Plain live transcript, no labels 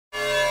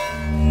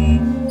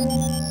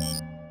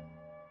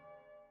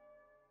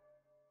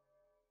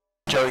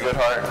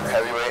Goodhart,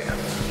 heavyweight.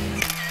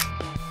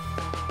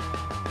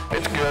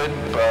 It's good,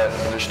 but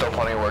there's still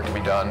plenty of work to be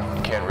done.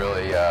 You can't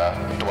really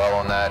dwell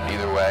on that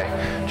either way.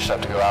 You just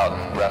have to go out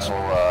and wrestle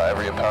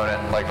every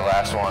opponent like the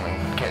last one.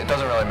 It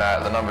doesn't really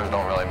matter. The numbers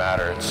don't really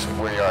matter. It's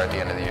where you are at the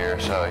end of the year,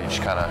 so you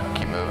just kind of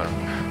keep moving.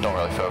 Don't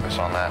really focus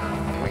on that.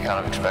 We kind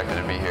of expected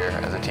to be here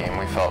as a team.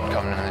 We felt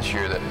coming into this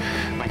year that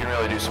we can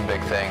really do some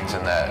big things,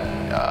 and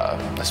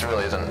that this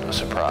really isn't a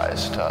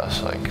surprise to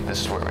us. Like,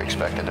 this is where we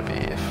expected to be,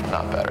 if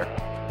not better.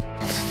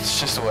 It's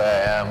just the way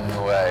I am,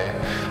 the way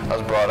I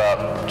was brought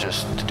up,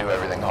 just to do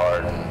everything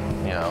hard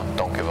and, you know,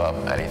 don't give up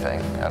anything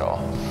at all.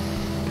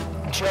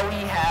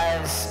 Joey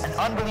has an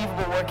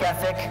unbelievable work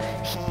ethic.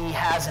 He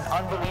has an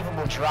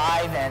unbelievable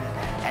drive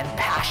and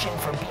passion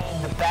for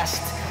being the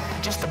best,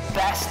 just the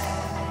best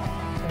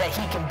that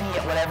he can be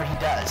at whatever he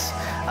does.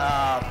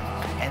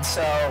 And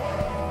so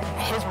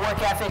his work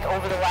ethic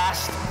over the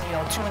last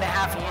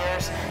 2.5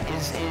 years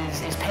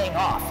is paying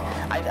off.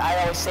 I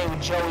always say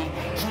with Joey,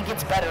 he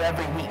gets better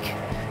every week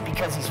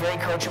because he's very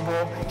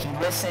coachable, he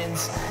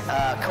listens.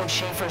 Coach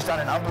Schaefer's done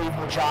an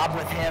unbelievable job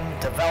with him,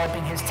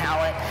 developing his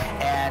talent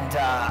and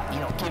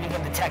giving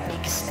him the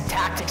techniques and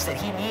tactics that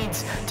he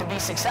needs to be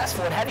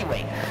successful at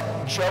heavyweight.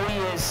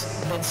 Joey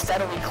has been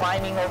steadily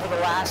climbing over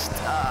the last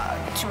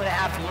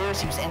 2.5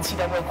 years. He was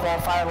NCAA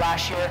qualifier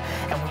last year,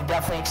 and we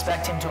definitely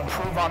expect him to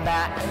improve on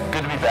that.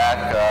 Good to be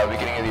back.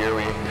 Beginning of the year,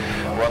 we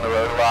were on the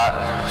road a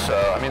lot,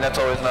 so I mean that's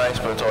always nice,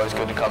 but it's always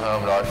good to come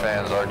home to our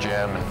fans, our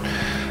gym,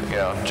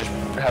 and just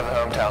have the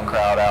hometown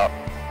crowd out.